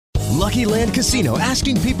Lucky Land Casino,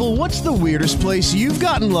 asking people, what's the weirdest place you've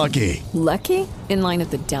gotten lucky? Lucky? In line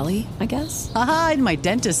at the deli, I guess? Aha, in my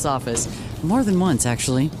dentist's office. More than once,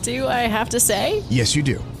 actually. Do I have to say? Yes, you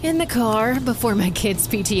do. In the car before my kids'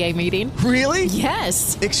 PTA meeting. Really?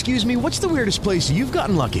 Yes. Excuse me, what's the weirdest place you've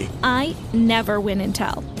gotten lucky? I never win and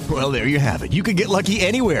tell. Well, there you have it. You can get lucky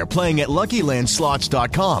anywhere, playing at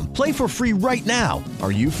LuckyLandSlots.com. Play for free right now.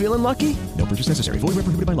 Are you feeling lucky? No purchase necessary. Void where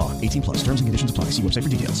prohibited by law. 18 plus. Terms and conditions apply. See website for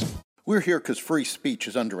details. We're here because free speech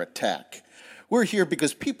is under attack. We're here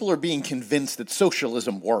because people are being convinced that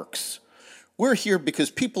socialism works. We're here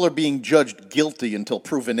because people are being judged guilty until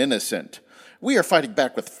proven innocent. We are fighting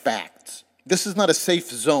back with facts. This is not a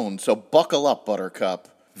safe zone, so buckle up, Buttercup.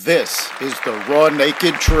 This is the raw,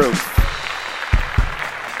 naked truth.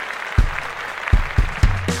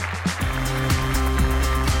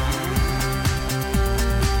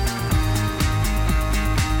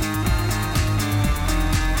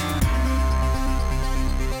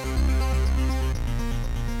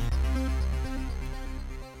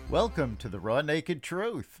 Welcome to the Raw Naked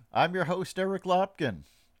Truth. I'm your host, Eric Lopkin.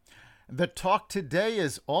 The talk today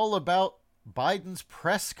is all about Biden's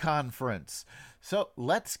press conference. So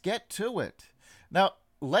let's get to it. Now,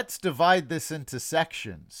 let's divide this into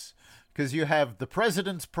sections because you have the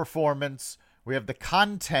president's performance, we have the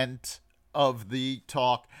content of the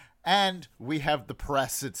talk, and we have the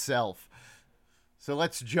press itself. So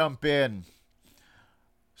let's jump in.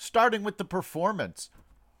 Starting with the performance.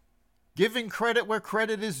 Giving credit where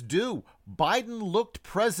credit is due, Biden looked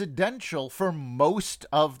presidential for most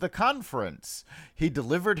of the conference. He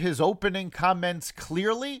delivered his opening comments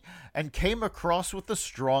clearly and came across with a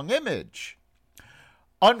strong image.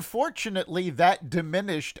 Unfortunately, that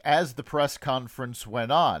diminished as the press conference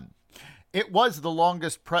went on. It was the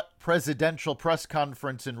longest presidential press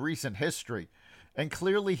conference in recent history, and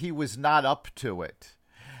clearly he was not up to it.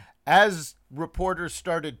 As reporters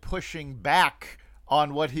started pushing back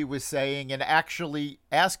on what he was saying and actually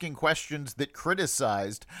asking questions that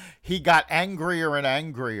criticized, he got angrier and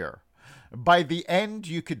angrier. By the end,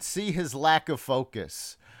 you could see his lack of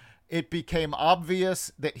focus. It became obvious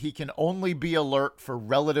that he can only be alert for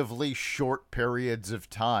relatively short periods of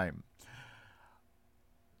time.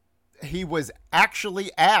 He was actually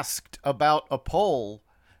asked about a poll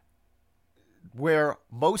where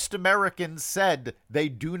most Americans said they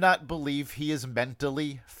do not believe he is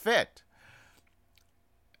mentally fit.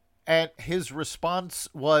 And his response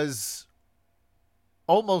was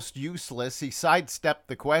almost useless. He sidestepped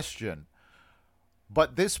the question.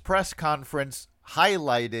 But this press conference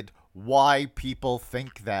highlighted why people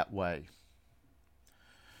think that way.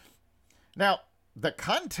 Now, the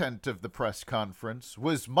content of the press conference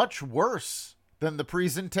was much worse than the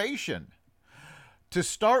presentation. To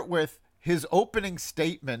start with, his opening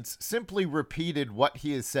statements simply repeated what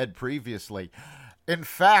he has said previously. In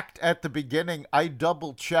fact, at the beginning, I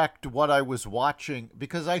double-checked what I was watching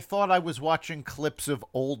because I thought I was watching clips of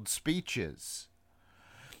old speeches.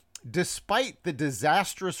 Despite the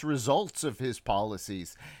disastrous results of his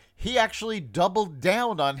policies, he actually doubled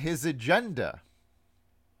down on his agenda.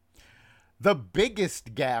 The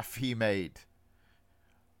biggest gaffe he made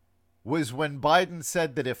was when Biden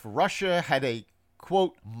said that if Russia had a,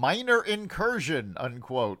 quote, minor incursion,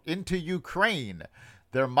 unquote, into Ukraine,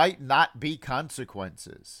 there might not be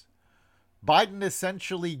consequences. Biden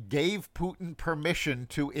essentially gave Putin permission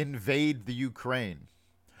to invade the Ukraine.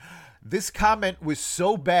 This comment was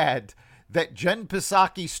so bad that Jen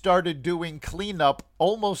Psaki started doing cleanup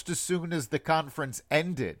almost as soon as the conference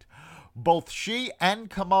ended. Both she and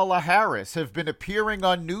Kamala Harris have been appearing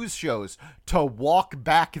on news shows to walk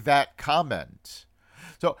back that comment.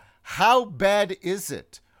 So how bad is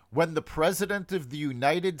it when the President of the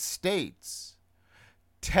United States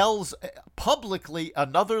tells publicly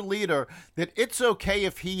another leader that it's okay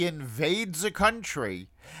if he invades a country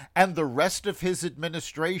and the rest of his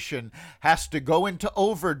administration has to go into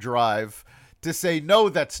overdrive to say, no,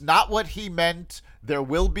 that's not what he meant. There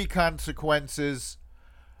will be consequences.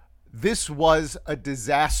 This was a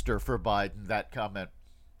disaster for Biden, that comment.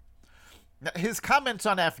 Now, his comments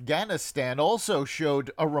on Afghanistan also showed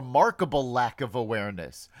a remarkable lack of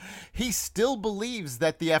awareness. He still believes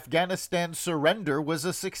that the Afghanistan surrender was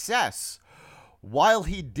a success. While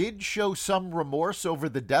he did show some remorse over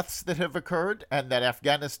the deaths that have occurred and that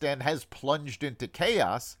Afghanistan has plunged into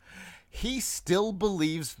chaos, he still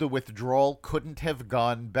believes the withdrawal couldn't have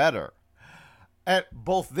gone better. And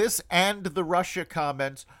both this and the Russia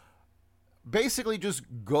comments basically just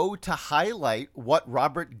go to highlight what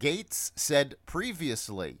Robert Gates said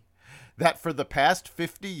previously, that for the past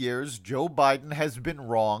 50 years, Joe Biden has been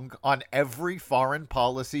wrong on every foreign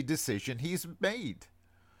policy decision he's made.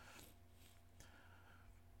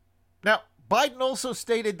 Biden also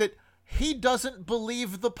stated that he doesn't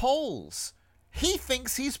believe the polls. He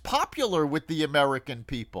thinks he's popular with the American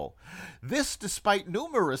people. This despite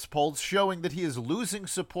numerous polls showing that he is losing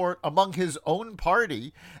support among his own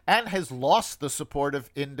party and has lost the support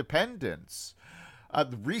of independents.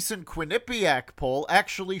 The recent Quinnipiac poll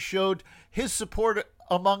actually showed his support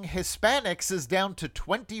among Hispanics is down to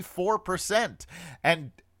 24%,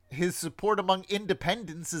 and his support among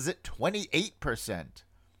independents is at 28%.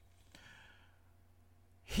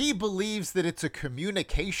 He believes that it's a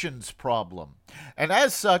communications problem, and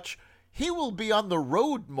as such, he will be on the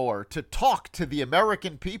road more to talk to the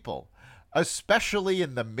American people, especially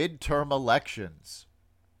in the midterm elections.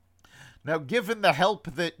 Now, given the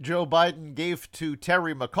help that Joe Biden gave to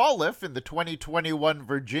Terry McAuliffe in the 2021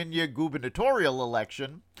 Virginia gubernatorial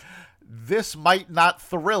election, this might not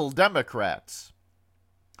thrill Democrats.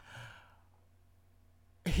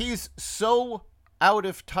 He's so out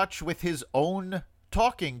of touch with his own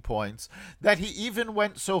talking points that he even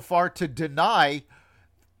went so far to deny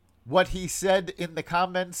what he said in the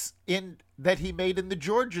comments that he made in the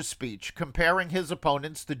Georgia speech, comparing his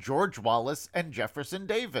opponents to George Wallace and Jefferson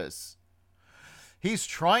Davis. He's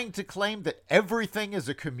trying to claim that everything is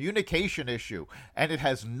a communication issue and it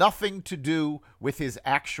has nothing to do with his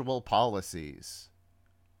actual policies.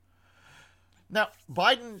 Now,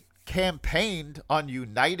 Biden campaigned on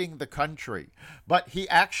uniting the country, but he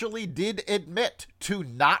actually did admit to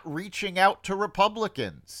not reaching out to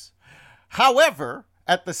Republicans. However,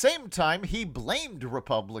 at the same time, he blamed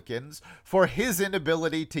Republicans for his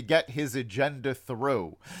inability to get his agenda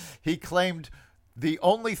through. He claimed the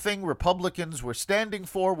only thing Republicans were standing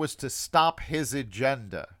for was to stop his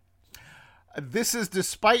agenda. This is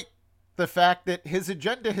despite the fact that his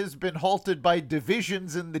agenda has been halted by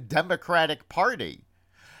divisions in the Democratic Party.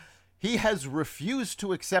 He has refused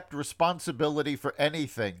to accept responsibility for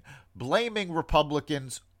anything, blaming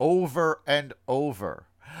Republicans over and over.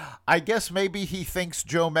 I guess maybe he thinks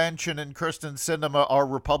Joe Manchin and Kyrsten Sinema are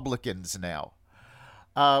Republicans now.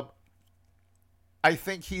 I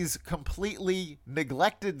think he's completely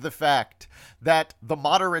neglected the fact that the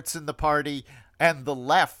moderates in the party and the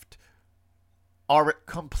left are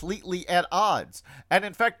completely at odds. And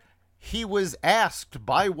in fact, he was asked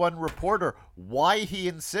by one reporter why he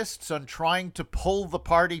insists on trying to pull the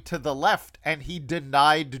party to the left, and he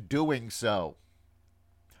denied doing so.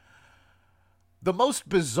 The most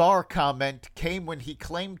bizarre comment came when he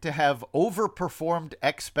claimed to have overperformed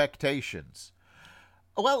expectations.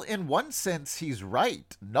 Well, in one sense, he's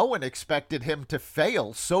right. No one expected him to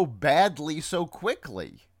fail so badly so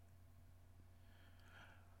quickly.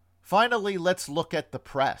 Finally, let's look at the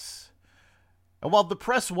press. And while the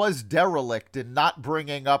press was derelict in not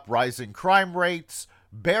bringing up rising crime rates,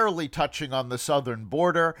 barely touching on the southern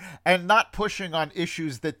border, and not pushing on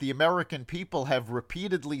issues that the American people have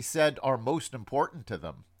repeatedly said are most important to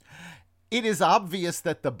them, it is obvious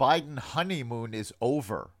that the Biden honeymoon is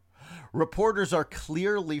over. Reporters are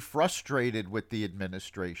clearly frustrated with the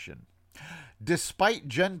administration. Despite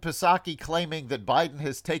Jen Psaki claiming that Biden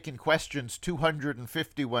has taken questions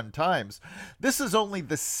 251 times, this is only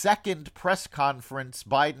the second press conference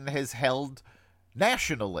Biden has held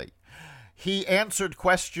nationally. He answered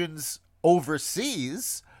questions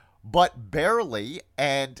overseas, but barely,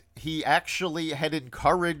 and he actually had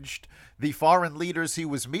encouraged the foreign leaders he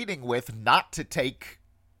was meeting with not to take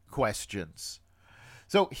questions.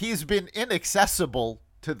 So he's been inaccessible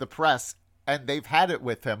to the press, and they've had it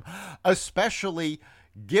with him, especially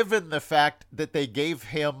given the fact that they gave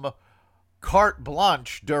him carte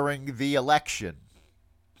blanche during the election.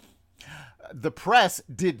 The press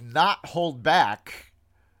did not hold back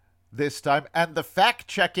this time, and the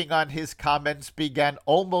fact-checking on his comments began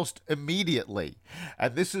almost immediately.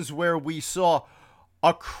 And this is where we saw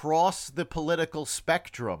across the political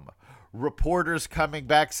spectrum reporters coming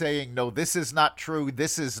back saying, no, this is not true,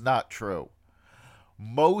 this is not true.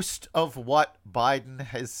 Most of what Biden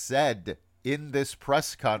has said in this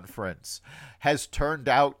press conference has turned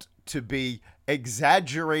out to be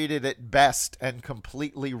exaggerated at best and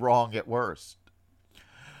completely wrong at worst.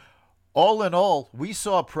 All in all, we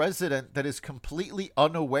saw a president that is completely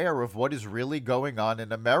unaware of what is really going on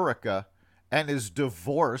in America and is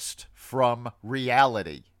divorced from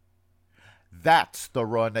reality. That's the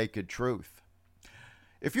raw, naked truth.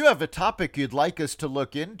 If you have a topic you'd like us to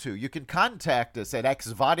look into, you can contact us at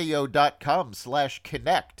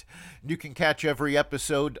xvadio.com/connect. You can catch every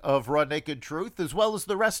episode of Raw Naked Truth, as well as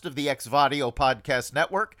the rest of the XVadio podcast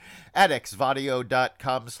network at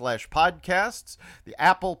xvadio.com/podcasts, the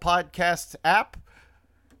Apple Podcasts app,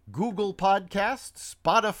 Google Podcasts,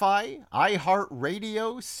 Spotify,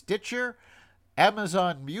 iHeartRadio, Stitcher,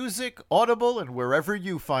 Amazon Music, Audible, and wherever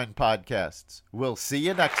you find podcasts. We'll see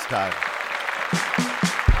you next time.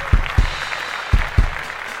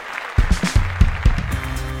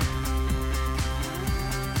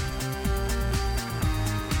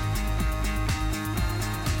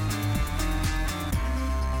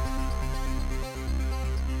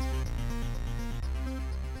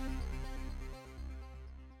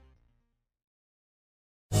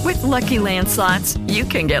 With Lucky Land Slots, you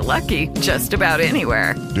can get lucky just about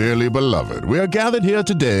anywhere. Dearly beloved, we are gathered here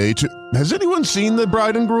today to... Has anyone seen the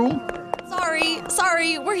bride and groom?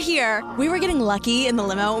 Sorry, we're here. We were getting lucky in the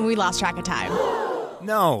limo and we lost track of time.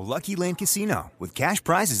 No, Lucky Land Casino, with cash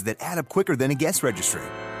prizes that add up quicker than a guest registry.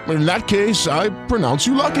 In that case, I pronounce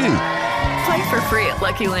you lucky. Play for free at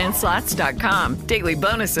LuckyLandSlots.com. Daily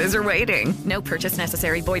bonuses are waiting. No purchase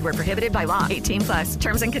necessary. Void where prohibited by law. 18+.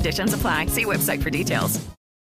 Terms and conditions apply. See website for details.